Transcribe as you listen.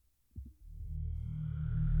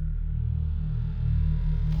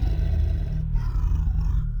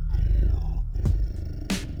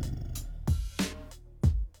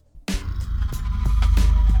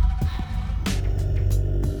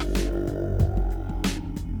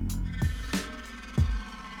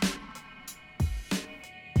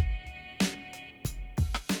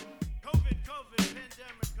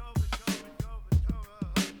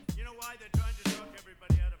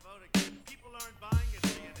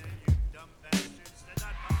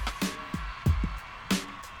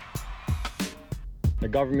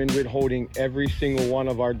government withholding every single one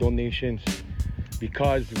of our donations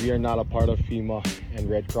because we are not a part of FEMA and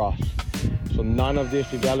Red Cross. So none of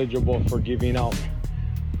this is eligible for giving out.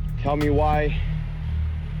 Tell me why.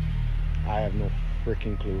 I have no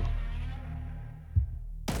freaking clue.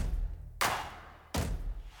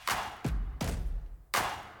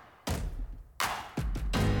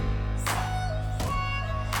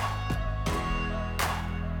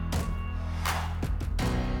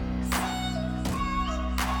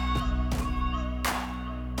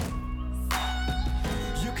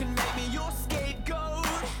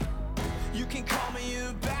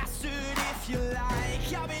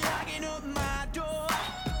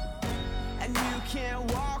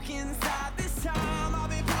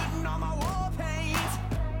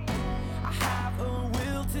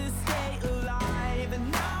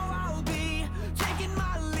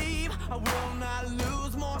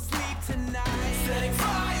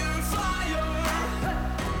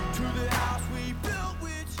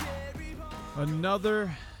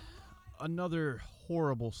 Another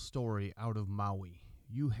horrible story out of Maui.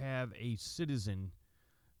 You have a citizen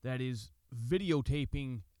that is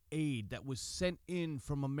videotaping aid that was sent in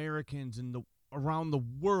from Americans around the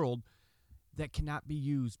world that cannot be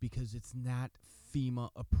used because it's not FEMA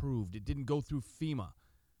approved. It didn't go through FEMA.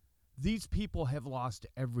 These people have lost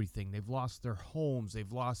everything. They've lost their homes.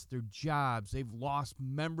 They've lost their jobs. They've lost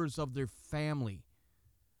members of their family.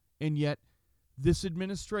 And yet, this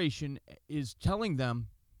administration is telling them,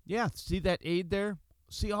 yeah, see that aid there?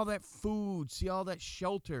 See all that food? See all that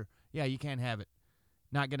shelter? Yeah, you can't have it.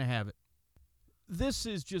 Not going to have it. This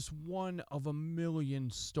is just one of a million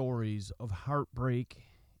stories of heartbreak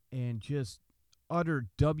and just utter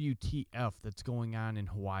WTF that's going on in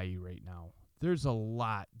Hawaii right now. There's a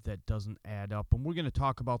lot that doesn't add up, and we're going to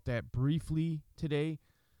talk about that briefly today.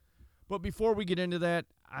 But before we get into that,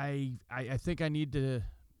 I think I need to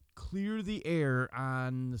clear the air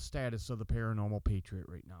on the status of the Paranormal Patriot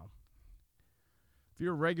right now. If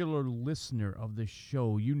you're a regular listener of this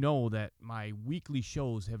show, you know that my weekly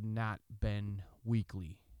shows have not been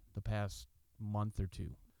weekly the past month or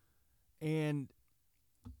two. And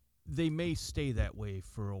they may stay that way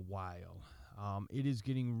for a while. It is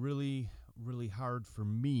getting really, really hard for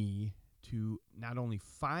me to not only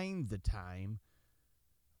find the time,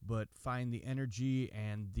 but find the energy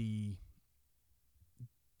and the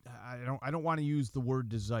I don't want to use the word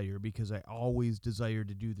desire because I always desire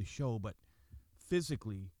to do the show, but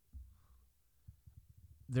physically,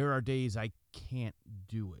 there are days I can't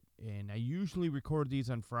do it. And I usually record these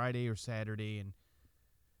on Friday or Saturday, and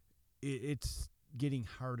it's getting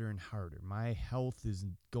harder and harder. My health is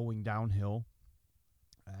going downhill.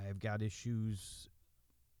 I've got issues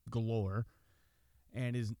galore,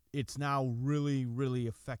 and it's now really, really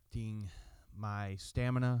affecting my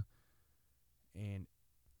stamina and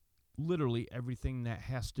literally everything that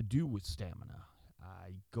has to do with stamina.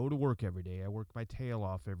 I go to work every day. I work my tail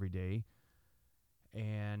off every day.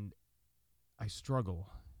 And I struggle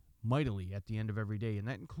mightily at the end of every day. And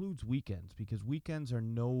that includes weekends, because weekends are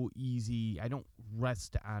no easy. I don't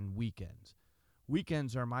rest on weekends.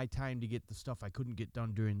 Weekends are my time to get the stuff I couldn't get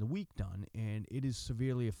done during the week done. And it is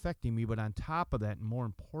severely affecting me. But on top of that, and more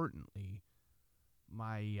importantly,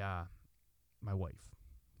 my wife.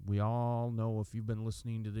 We all know, if you've been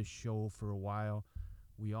listening to this show for a while,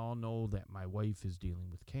 we all know that my wife is dealing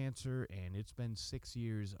with cancer, and it's been 6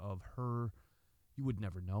 years of her. You would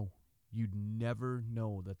never know. You'd never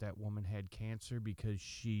know that woman had cancer because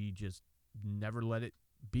she just never let it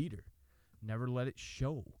beat her, never let it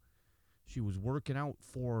show. She was working out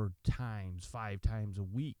 4 times, 5 times a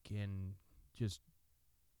week, and just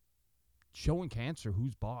showing cancer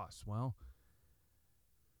who's boss. Well,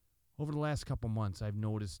 over the last couple months, I've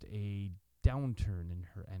noticed a downturn in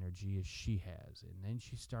her energy as she has. And then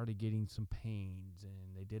she started getting some pains,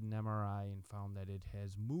 and they did an MRI and found that it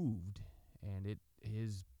has moved, and it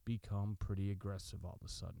has become pretty aggressive all of a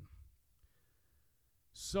sudden.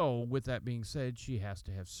 So, with that being said, she has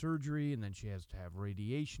to have surgery, and then she has to have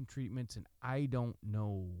radiation treatments, and I don't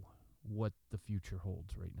know what the future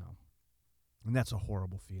holds right now. And that's a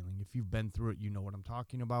horrible feeling. If you've been through it, you know what I'm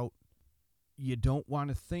talking about. You don't want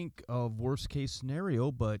to think of worst case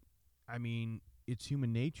scenario, but I mean, it's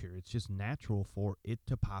human nature. It's just natural for it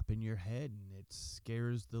to pop in your head, and it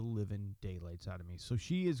scares the living daylights out of me. So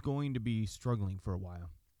she is going to be struggling for a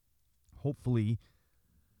while. Hopefully,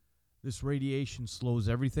 this radiation slows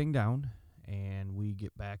everything down, and we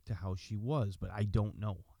get back to how she was. But I don't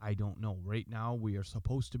know. Right now, we are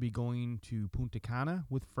supposed to be going to Punta Cana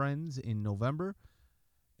with friends in November,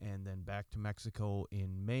 and then back to Mexico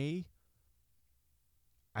in May.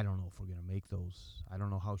 I don't know if we're going to make those. I don't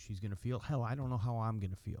know how she's going to feel. Hell, I don't know how I'm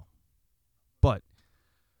going to feel. But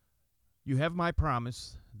you have my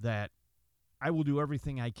promise that I will do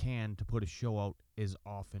everything I can to put a show out as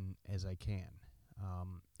often as I can.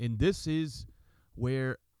 And this is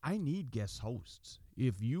where I need guest hosts.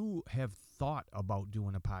 If you have thought about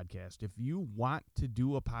doing a podcast, if you want to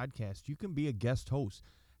do a podcast, you can be a guest host.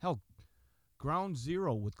 Hell, Ground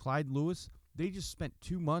Zero with Clyde Lewis, they just spent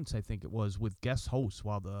 2 months, I think it was, with guest hosts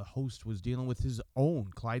while the host was dealing with his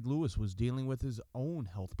own. Clyde Lewis was dealing with his own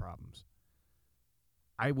health problems.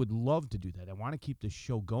 I would love to do that. I want to keep this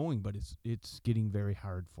show going, but it's getting very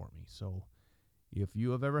hard for me. So if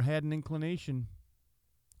you have ever had an inclination,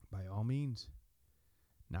 by all means,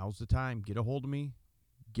 now's the time. Get a hold of me.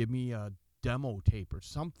 Give me a demo tape or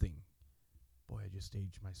something. Boy, I just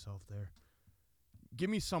aged myself there. Give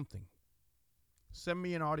me something. Send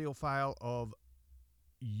me an audio file of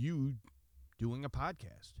you doing a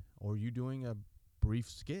podcast or you doing a brief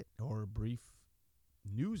skit or a brief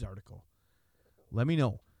news article. Let me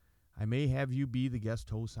know. I may have you be the guest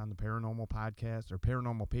host on the Paranormal Podcast or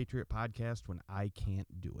Paranormal Patriot Podcast when I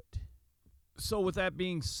can't do it. So with that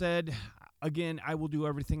being said, again, I will do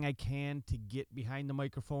everything I can to get behind the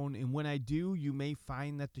microphone. And when I do, you may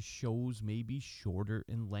find that the shows may be shorter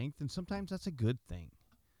in length. And sometimes that's a good thing.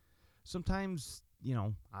 Sometimes,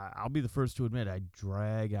 I'll be the first to admit I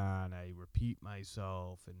drag on, I repeat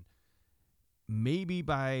myself. And maybe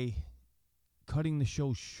by cutting the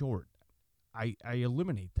show short, I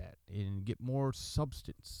eliminate that and get more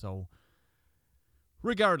substance. So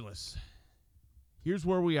regardless, here's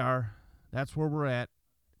where we are. That's where we're at.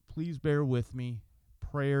 Please bear with me.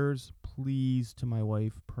 Prayers, please, to my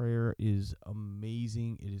wife. Prayer is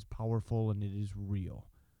amazing. It is powerful, and it is real.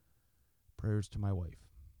 Prayers to my wife.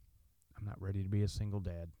 I'm not ready to be a single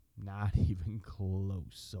dad. Not even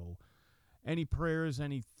close. So any prayers,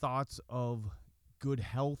 any thoughts of good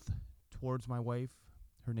health towards my wife?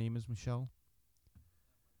 Her name is Michelle.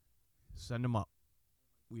 Send them up.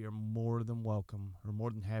 We are more than welcome, or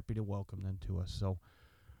more than happy to welcome them to us. So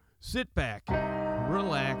sit back,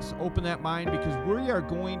 relax, open that mind, because we are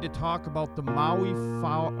going to talk about the Maui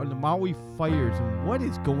fires and what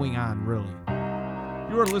is going on, really.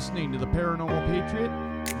 You are listening to the Paranormal Patriot.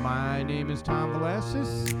 My name is Tom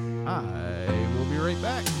Velasquez. I will be right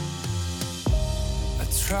back. I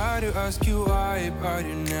try to ask you why, but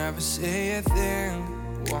you never say a thing.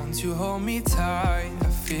 Won't you hold me tight? I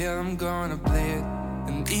feel I'm gonna bleed.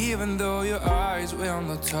 And even though your eyes will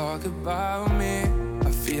not talk about me,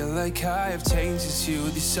 I feel like I have changed since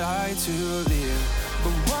you decide to leave.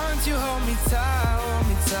 But won't you hold me tight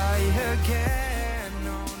again?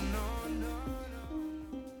 No.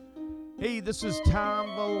 Hey, this is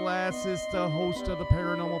Tom Velasquez, the host of the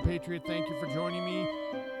Paranormal Patriot. Thank you for joining me.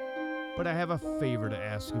 But I have a favor to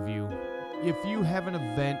ask of you. If you have an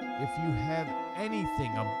event, if you have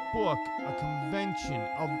anything, a book, a convention,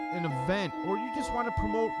 an event, or you just want to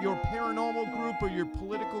promote your paranormal group or your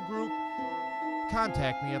political group,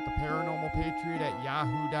 contact me at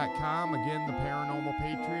theparanormalpatriot@yahoo.com. Again,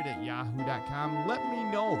 theparanormalpatriot@yahoo.com. Let me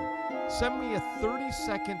know. Send me a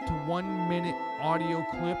 30-second to 1-minute audio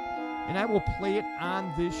clip, and I will play it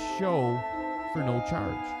on this show for no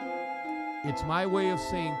charge. It's my way of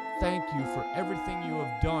saying thank you for everything you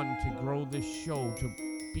have done to grow this show to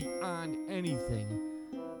beyond anything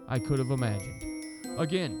I could have imagined.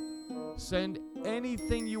 Again, send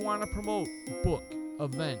anything you want to promote, book,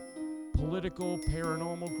 event, political,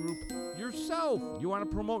 paranormal group, yourself. You want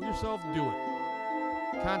to promote yourself, do it.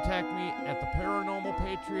 Contact me at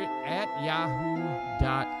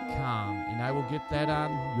theparanormalpatriot@yahoo.com, and I will get that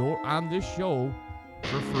on this show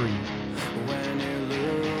for free. When you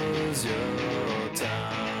lose your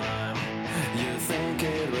time, you think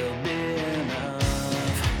it will be enough.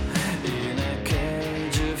 In a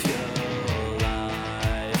cage of your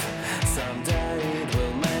life, someday it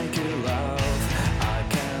will make you laugh. I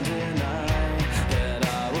can't deny that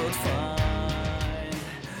I would find.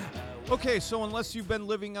 Okay, so unless you've been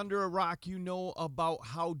living under a rock, you know about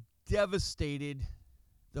how devastated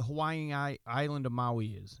the Hawaiian island of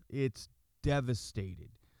Maui is. It's devastated.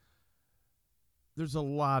 There's a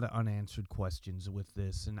lot of unanswered questions with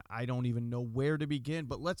this, and I don't even know where to begin.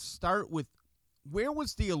 But let's start with, where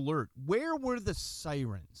was the alert? Where were the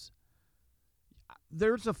sirens?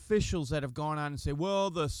 There's officials that have gone on and say, well,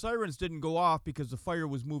 the sirens didn't go off because the fire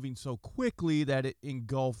was moving so quickly that it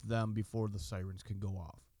engulfed them before the sirens could go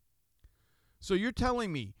off. So you're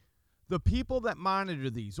telling me the people that monitor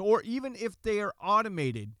these, or even if they are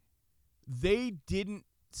automated, they didn't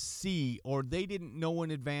see or they didn't know in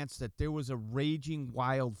advance that there was a raging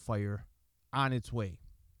wildfire on its way?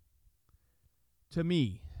 To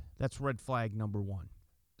me, that's red flag number one.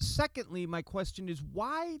 Secondly, my question is,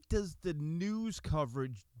 why does the news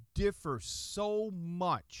coverage differ so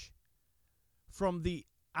much from the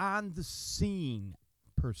on the scene,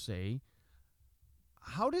 per se?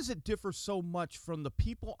 How does it differ so much from the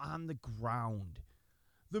people on the ground?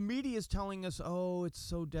 The media is telling us, oh, it's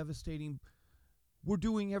so devastating. We're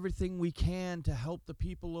doing everything we can to help the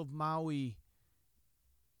people of Maui.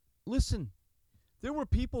 Listen, there were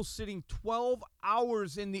people sitting 12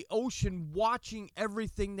 hours in the ocean watching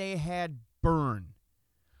everything they had burn.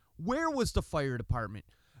 Where was the fire department?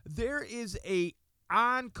 There is a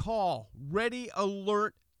on-call, ready,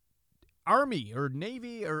 alert Army or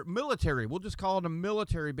Navy or military. We'll just call it a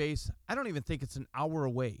military base. I don't even think it's an hour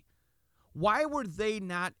away. Why were they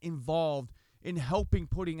not involved in helping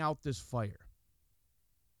putting out this fire?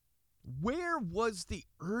 Where was the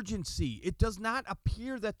urgency? It does not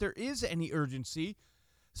appear that there is any urgency.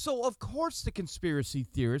 So, of course, the conspiracy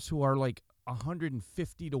theorists, who are like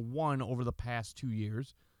 150 to 1 over the past 2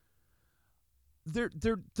 years,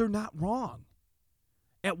 they're not wrong.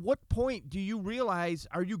 At what point do you realize,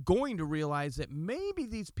 are you going to realize that maybe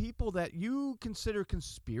these people that you consider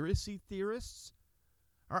conspiracy theorists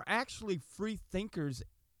are actually free thinkers,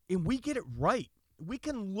 and we get it right? We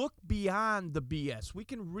can look beyond the BS. We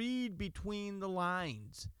can read between the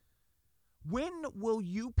lines. When will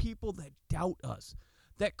you people that doubt us,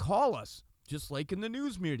 that call us, just like in the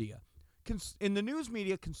news media, in the news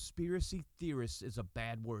media, conspiracy theorists is a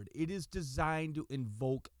bad word. It is designed to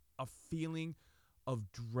invoke a feeling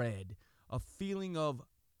of dread, a feeling of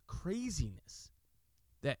craziness.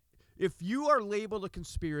 That if you are labeled a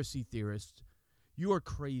conspiracy theorist, you are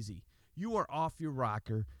crazy. You are off your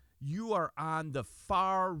rocker. You are on the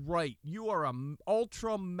far right. You are a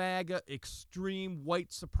ultra MAGA extreme white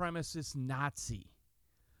supremacist Nazi.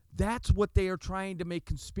 That's what they are trying to make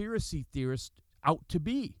conspiracy theorists out to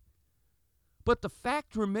be. But the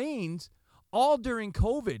fact remains, all during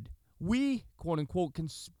COVID, we, quote-unquote,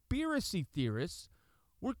 conspiracy theorists,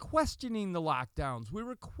 were questioning the lockdowns. We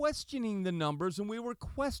were questioning the numbers, and we were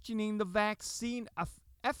questioning the vaccine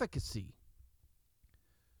efficacy.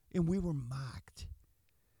 And we were mocked.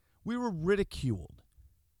 We were ridiculed.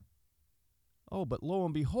 Oh, but lo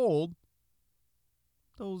and behold,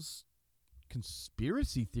 those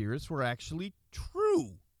conspiracy theorists were actually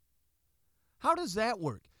true. How does that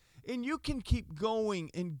work? And you can keep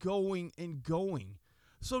going and going and going.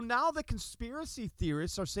 So now the conspiracy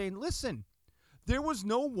theorists are saying, listen, there was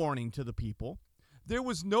no warning to the people. There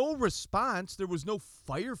was no response. There was no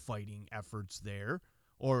firefighting efforts there,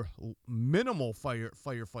 or minimal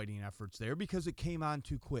firefighting efforts there, because it came on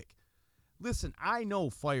too quick. Listen, I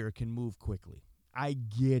know fire can move quickly. I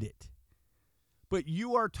get it. But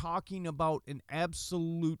you are talking about an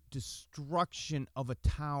absolute destruction of a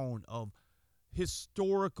town, of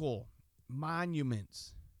historical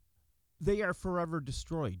monuments. They are forever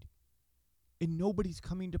destroyed, and nobody's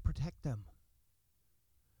coming to protect them.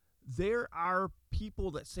 There are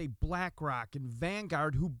people that say BlackRock and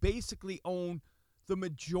Vanguard who basically own the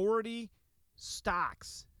majority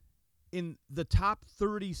stocks in the top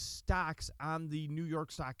 30 stocks on the New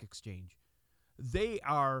York Stock Exchange. They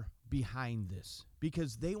are behind this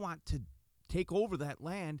because they want to take over that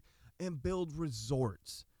land and build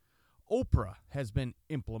resorts. Oprah has been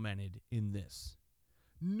implemented in this.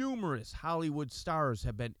 Numerous Hollywood stars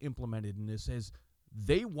have been implemented in this as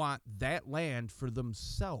they want that land for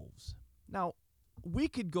themselves. Now, we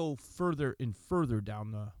could go further and further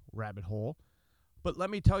down the rabbit hole, but let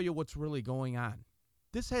me tell you what's really going on.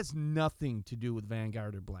 This has nothing to do with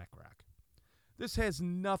Vanguard or BlackRock. This has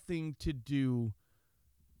nothing to do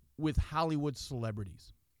with Hollywood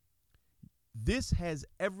celebrities. This has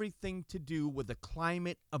everything to do with a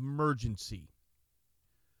climate emergency.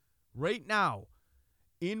 Right now,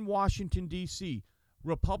 in Washington, D.C.,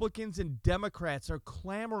 Republicans and Democrats are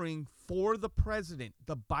clamoring for the president,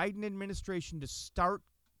 the Biden administration, to start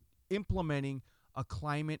implementing a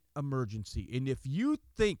climate emergency. And if you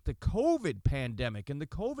think the COVID pandemic and the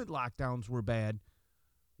COVID lockdowns were bad,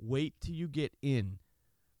 wait till you get in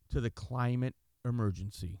to the climate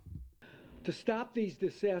emergency. To stop these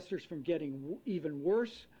disasters from getting even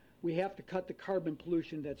worse, we have to cut the carbon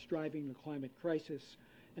pollution that's driving the climate crisis,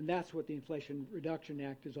 and that's what the Inflation Reduction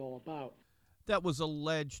Act is all about. That was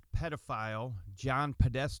alleged pedophile John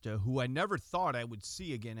Podesta, who I never thought I would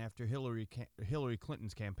see again after Hillary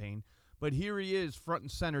Clinton's campaign. But here he is, front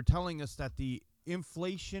and center, telling us that the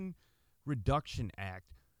Inflation Reduction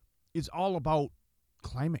Act is all about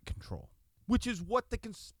climate control, which is what the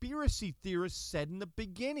conspiracy theorists said in the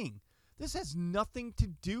beginning. This has nothing to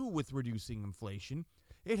do with reducing inflation.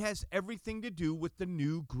 It has everything to do with the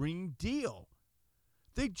new Green Deal.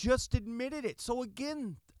 They just admitted it. So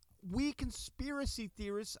again, we conspiracy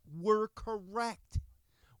theorists were correct.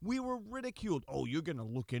 We were ridiculed. Oh, you're going to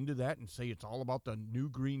look into that and say it's all about the new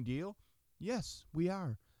Green Deal? Yes, we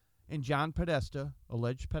are. And John Podesta,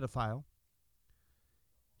 alleged pedophile,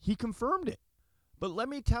 he confirmed it. But let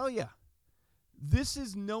me tell you, this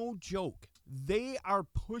is no joke. They are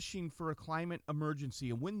pushing for a climate emergency.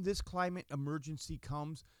 And when this climate emergency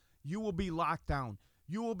comes, you will be locked down.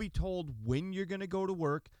 You will be told when you're going to go to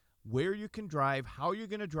work, where you can drive, how you're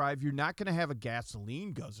going to drive. You're not going to have a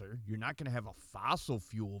gasoline guzzler. You're not going to have a fossil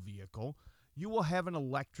fuel vehicle. You will have an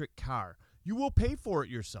electric car. You will pay for it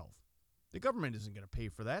yourself. The government isn't going to pay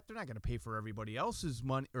for that. They're not going to pay for everybody else's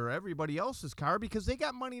money or everybody else's car because they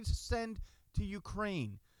got money to send to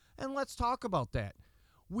Ukraine. And let's talk about that.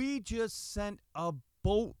 We just sent a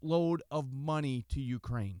boatload of money to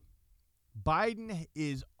Ukraine. Biden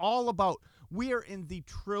is all about, we are in the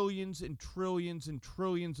trillions and trillions and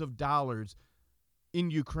trillions of dollars in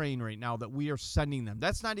Ukraine right now that we are sending them.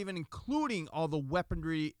 That's not even including all the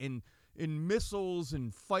weaponry and missiles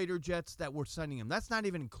and fighter jets that we're sending them. That's not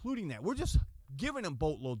even including that. We're just giving them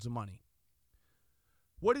boatloads of money.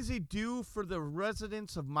 What does he do for the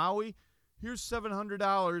residents of Maui? Here's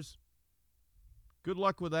 $700. Good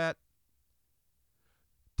luck with that.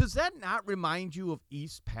 Does that not remind you of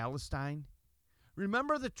East Palestine?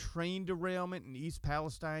 Remember the train derailment in East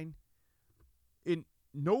Palestine?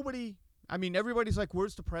 Everybody's like,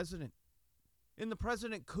 where's the president? And the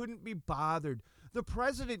president couldn't be bothered. The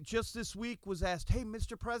president just this week was asked, hey,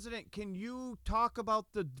 Mr. President, can you talk about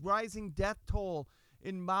the rising death toll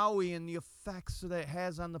in Maui and the effects that it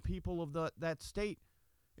has on the people of that state?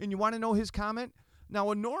 And you want to know his comment? Now,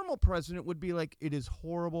 a normal president would be like, it is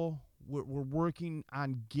horrible. We're working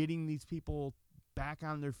on getting these people back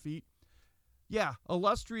on their feet. Yeah,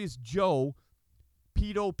 illustrious Joe,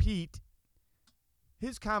 Pedo Pete,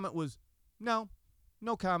 his comment was, no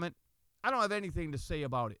comment. I don't have anything to say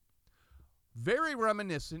about it. Very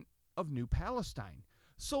reminiscent of New Palestine.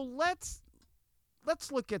 So let's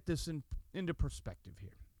look at this into perspective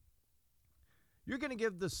here. You're going to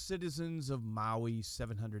give the citizens of Maui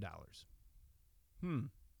 $700.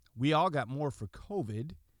 We all got more for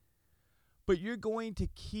COVID, but you're going to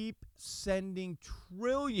keep sending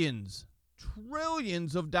trillions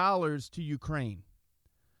of dollars to Ukraine.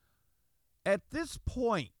 At this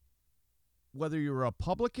point, whether you're a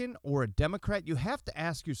Republican or a Democrat, you have to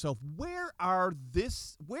ask yourself, where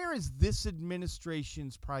is this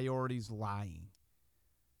administration's priorities lying?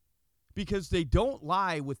 Because they don't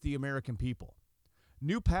lie with the American people.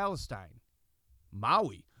 New Palestine,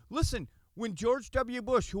 Maui. Listen, when George W.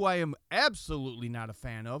 Bush, who I am absolutely not a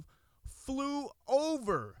fan of, flew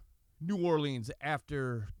over New Orleans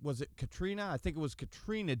after, was it Katrina? I think it was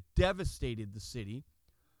Katrina devastated the city.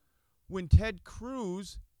 When Ted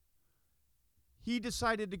Cruz, he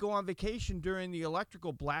decided to go on vacation during the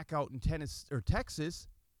electrical blackout in Texas,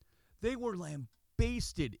 they were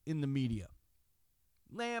lambasted in the media.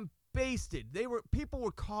 Lambasted. People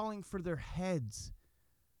were calling for their heads.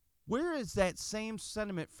 Where is that same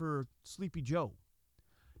sentiment for Sleepy Joe?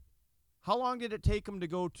 How long did it take him to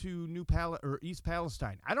go to East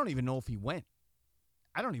Palestine? I don't even know if he went.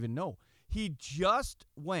 I don't even know. He just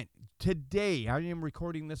went today. I am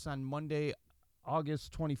recording this on Monday,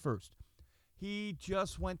 August 21st. He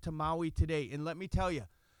just went to Maui today. And let me tell you,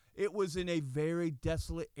 it was in a very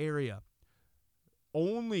desolate area.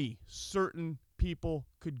 Only certain people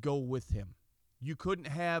could go with him. You couldn't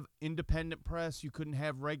have independent press. You couldn't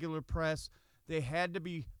have regular press. They had to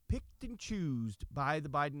be picked and choosed by the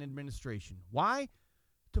Biden administration. Why?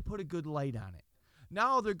 To put a good light on it.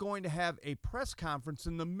 Now they're going to have a press conference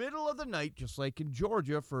in the middle of the night, just like in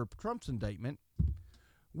Georgia for Trump's indictment.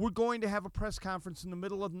 We're going to have a press conference in the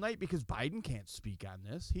middle of the night because Biden can't speak on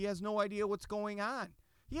this. He has no idea what's going on.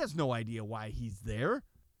 He has no idea why he's there.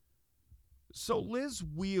 So Liz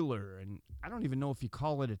Wheeler, and I don't even know if you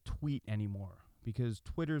call it a tweet anymore because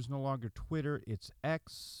Twitter's no longer Twitter, it's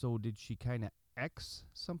X. So did she kind of X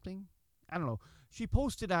something? I don't know. She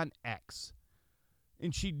posted on X,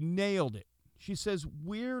 and she nailed it. She says,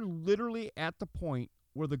 we're literally at the point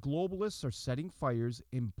where the globalists are setting fires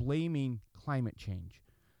and blaming climate change,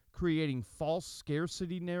 creating false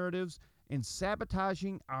scarcity narratives and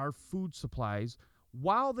sabotaging our food supplies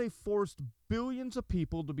while they forced billions of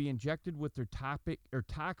people to be injected with their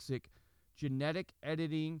toxic genetic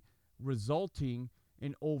editing, resulting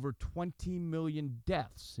in over 20 million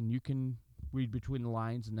deaths. And you can read between the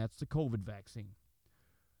lines, and that's the COVID vaccine.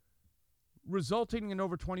 Resulting in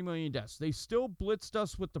over 20 million deaths. They still blitzed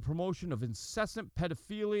us with the promotion of incessant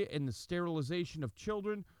pedophilia and the sterilization of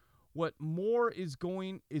children. What more is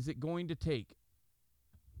it going to take?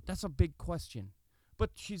 That's a big question.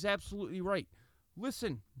 But she's absolutely right.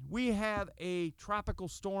 Listen, we have a tropical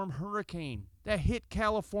storm hurricane that hit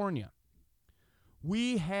California.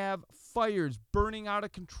 We have fires burning out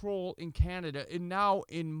of control in Canada and now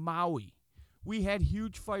in Maui. We had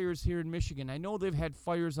huge fires here in Michigan. I know they've had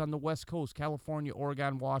fires on the West Coast, California,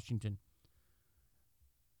 Oregon, Washington.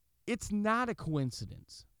 It's not a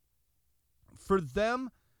coincidence. For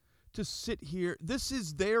them to sit here, this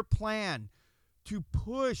is their plan to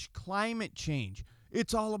push climate change.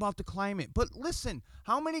 It's all about the climate. But listen,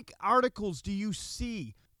 how many articles do you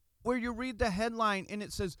see where you read the headline and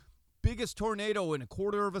it says, biggest tornado in a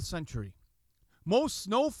quarter of a century, most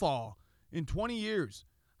snowfall in 20 years,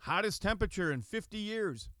 hottest temperature in 50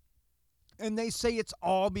 years. And they say it's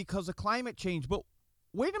all because of climate change. But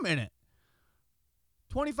wait a minute.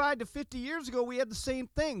 25 to 50 years ago, we had the same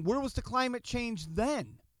thing. Where was the climate change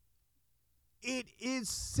then? It is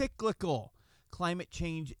cyclical. Climate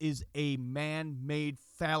change is a man-made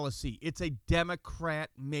fallacy. It's a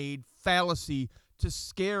Democrat-made fallacy to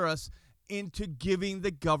scare us into giving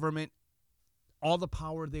the government all the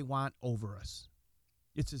power they want over us.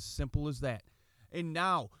 It's as simple as that. And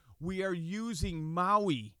now we are using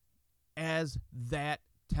Maui as that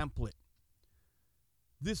template.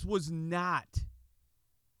 This was not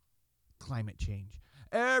climate change.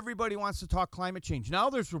 Everybody wants to talk climate change. Now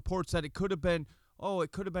there's reports that it could have been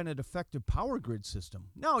a defective power grid system.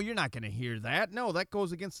 No, you're not going to hear that. No, that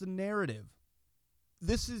goes against the narrative.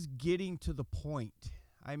 This is getting to the point.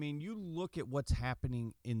 I mean, you look at what's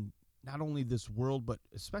happening in not only this world, but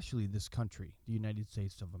especially this country, the United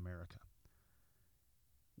States of America.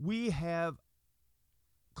 We have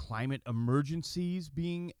climate emergencies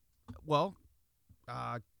being,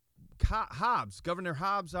 Governor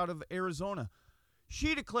Hobbs out of Arizona,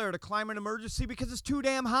 she declared a climate emergency because it's too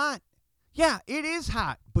damn hot. Yeah, it is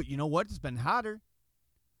hot, but you know what? It's been hotter.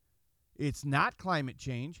 It's not climate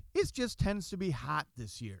change. It just tends to be hot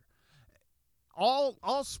this year.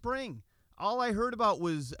 All spring, all I heard about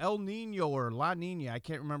was El Nino or La Nina. I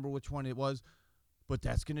can't remember which one it was, but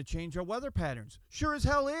that's going to change our weather patterns. Sure as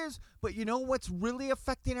hell is, but you know what's really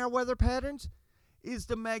affecting our weather patterns? Is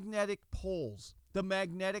the magnetic poles. The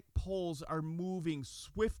magnetic poles are moving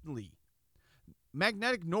swiftly.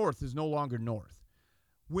 Magnetic north is no longer north.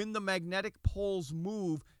 When the magnetic poles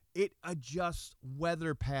move, it adjusts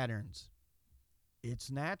weather patterns. It's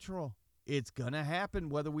natural. It's going to happen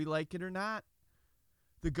whether we like it or not.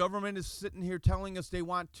 The government is sitting here telling us they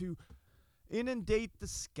want to inundate the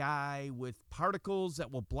sky with particles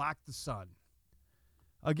that will block the sun.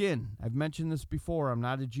 Again, I've mentioned this before. I'm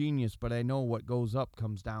not a genius, but I know what goes up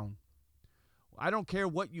comes down. I don't care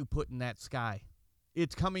what you put in that sky.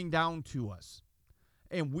 It's coming down to us.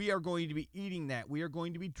 And we are going to be eating that. We are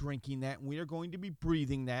going to be drinking that. And we are going to be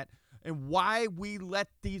breathing that. And why we let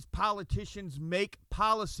these politicians make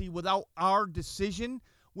policy without our decision,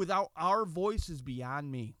 without our voice, is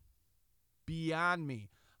beyond me. Beyond me.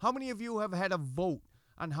 How many of you have had a vote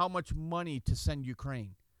on how much money to send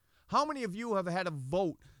Ukraine? How many of you have had a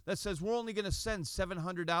vote that says we're only going to send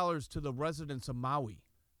 $700 to the residents of Maui?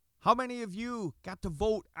 How many of you got to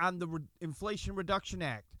vote on the Inflation Reduction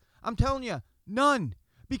Act? I'm telling you, none.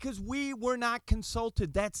 Because we were not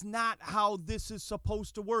consulted. That's not how this is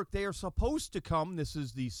supposed to work. They are supposed to come. This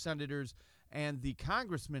is the senators and the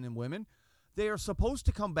congressmen and women. They are supposed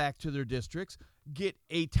to come back to their districts, get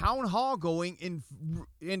a town hall going,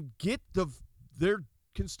 and get their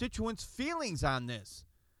constituents' feelings on this.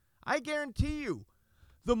 I guarantee you,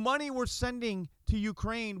 the money we're sending to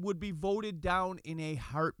Ukraine would be voted down in a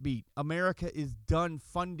heartbeat. America is done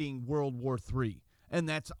funding World War III, and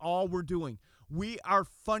that's all we're doing. We are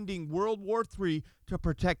funding World War III to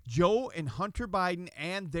protect Joe and Hunter Biden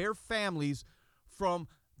and their families from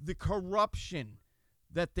the corruption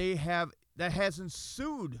that has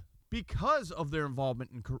ensued because of their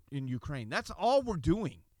involvement in Ukraine. That's all we're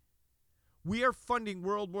doing. We are funding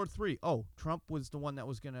World War III. Oh, Trump was the one that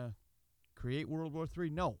was going to create World War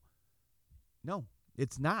III? No,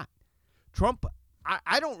 it's not. Trump,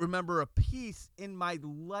 I don't remember a peace in my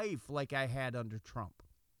life like I had under Trump.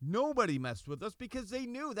 Nobody messed with us because they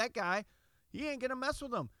knew that guy, he ain't going to mess with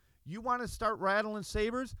them. You want to start rattling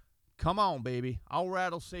sabers? Come on, baby. I'll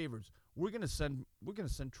rattle sabers. We're going to send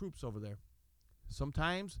troops over there.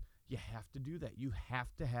 Sometimes you have to do that. You have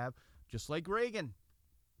to have, just like Reagan,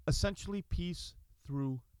 essentially peace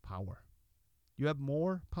through power. You have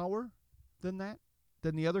more power than that,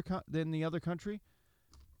 than the other country.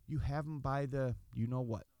 You have them by the you know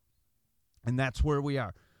what. And that's where we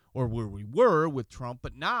are. Or where we were with Trump,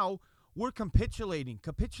 but now we're capitulating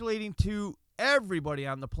to everybody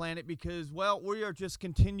on the planet because, well, we are just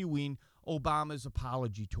continuing Obama's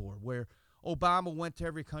apology tour where Obama went to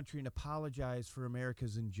every country and apologized for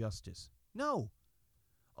America's injustice. No.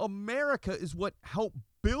 America is what helped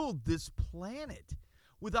build this planet.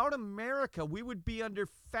 Without America, we would be under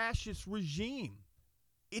fascist regime.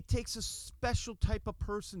 It takes a special type of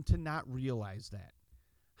person to not realize that.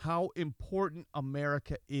 How important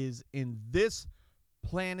America is in this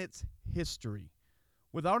planet's history.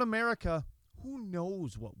 Without America, who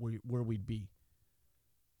knows where we'd be?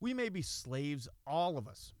 We may be slaves, all of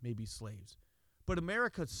us may be slaves. But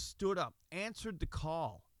America stood up, answered the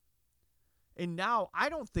call. And now, I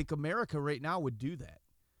don't think America right now would do that.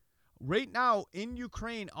 Right now, in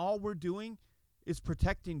Ukraine, all we're doing is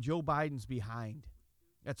protecting Joe Biden's behind.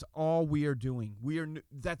 That's all we are doing.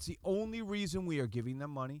 That's the only reason we are giving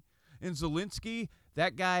them money. And Zelensky,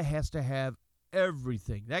 that guy has to have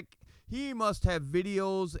everything. He must have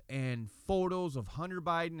videos and photos of Hunter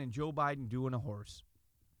Biden and Joe Biden doing a horse.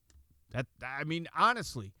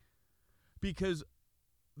 Honestly, because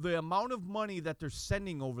the amount of money that they're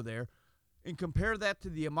sending over there, and compare that to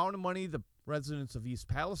the amount of money the residents of East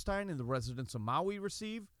Palestine and the residents of Maui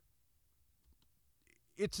receive,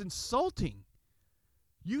 it's insulting.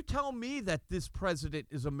 You tell me that this president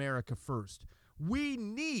is America first. We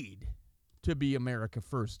need to be America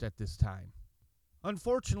first at this time.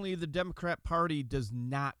 Unfortunately, the Democrat Party does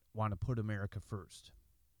not want to put America first.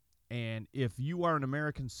 And if you are an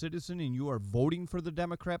American citizen and you are voting for the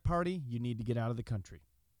Democrat Party, you need to get out of the country.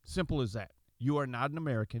 Simple as that. You are not an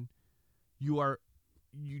American. You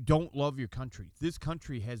don't love your country. This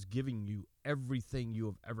country has given you everything you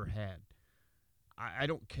have ever had. I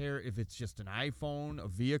don't care if it's just an iPhone, a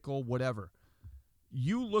vehicle, whatever.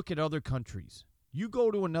 You look at other countries. You go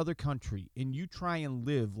to another country and you try and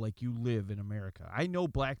live like you live in America. I know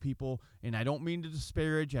black people, and I don't mean to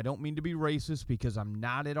disparage. I don't mean to be racist because I'm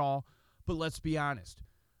not at all. But let's be honest.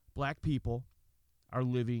 Black people are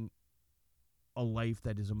living a life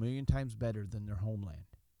that is 1,000,000 times better than their homeland.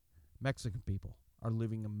 Mexican people are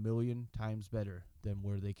living 1,000,000 times better than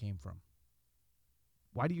where they came from.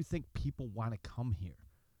 Why do you think people want to come here?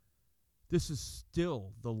 This is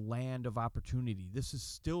still the land of opportunity. This is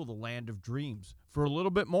still the land of dreams for a little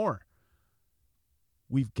bit more.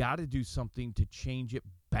 We've got to do something to change it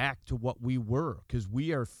back to what we were, because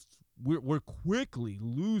we're quickly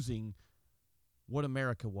losing what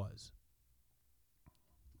America was.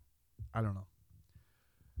 I don't know.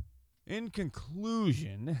 In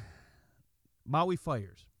conclusion, Maui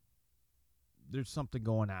fires. There's something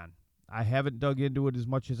going on. I haven't dug into it as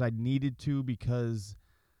much as I needed to because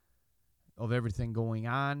of everything going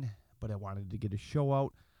on, but I wanted to get a show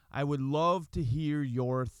out. I would love to hear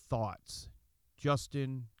your thoughts.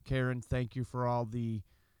 Justin, Karen, thank you for all the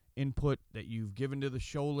input that you've given to the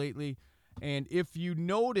show lately. And if you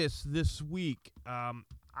notice this week,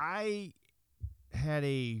 I had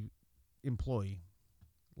a employee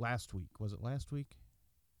last week. Was it last week?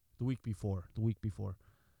 The week before.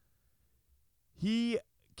 He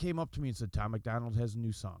came up to me and said, Tom McDonald has a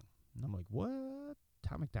new song. And I'm like, what?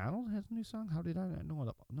 Tom McDonald has a new song? How did I not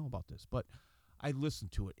know about this? But I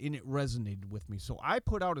listened to it, and it resonated with me. So I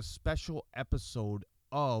put out a special episode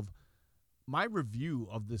of my review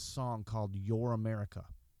of this song called Your America.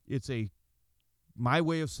 It's my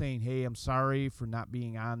way of saying, hey, I'm sorry for not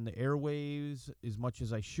being on the airwaves as much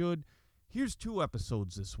as I should. Here's 2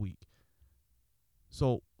 episodes this week.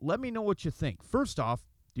 So let me know what you think. First off,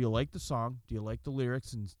 do you like the song? Do you like the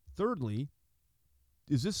lyrics? And thirdly,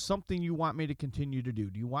 is this something you want me to continue to do?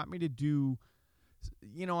 Do you want me to do,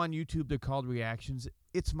 on YouTube they're called reactions.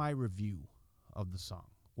 It's my review of the song,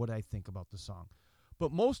 what I think about the song.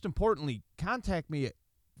 But most importantly, contact me at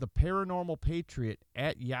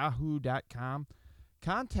theparanormalpatriot@yahoo.com.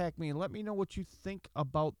 Contact me and let me know what you think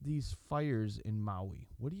about these fires in Maui.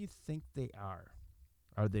 What do you think they are?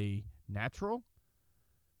 Are they natural?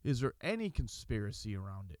 Is there any conspiracy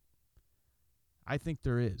around it? I think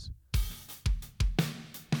there is.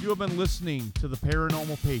 You have been listening to The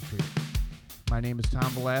Paranormal Patriot. My name is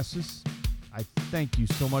Tom Velasquez. I thank you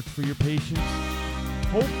so much for your patience.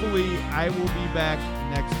 Hopefully, I will be back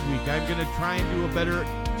next week. I'm going to try and do a better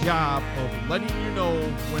job of letting you know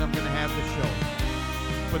when I'm going to have the show.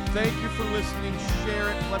 But thank you for listening. Share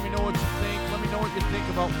it. Let me know what you think. Let me know what you think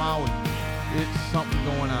about Maui. It's something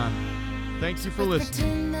going on. Thank you for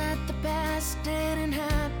listening. That the past didn't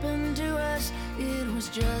happen to us. It was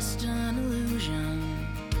just an illusion.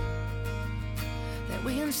 That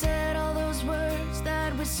we unsaid all those words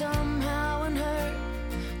that we somehow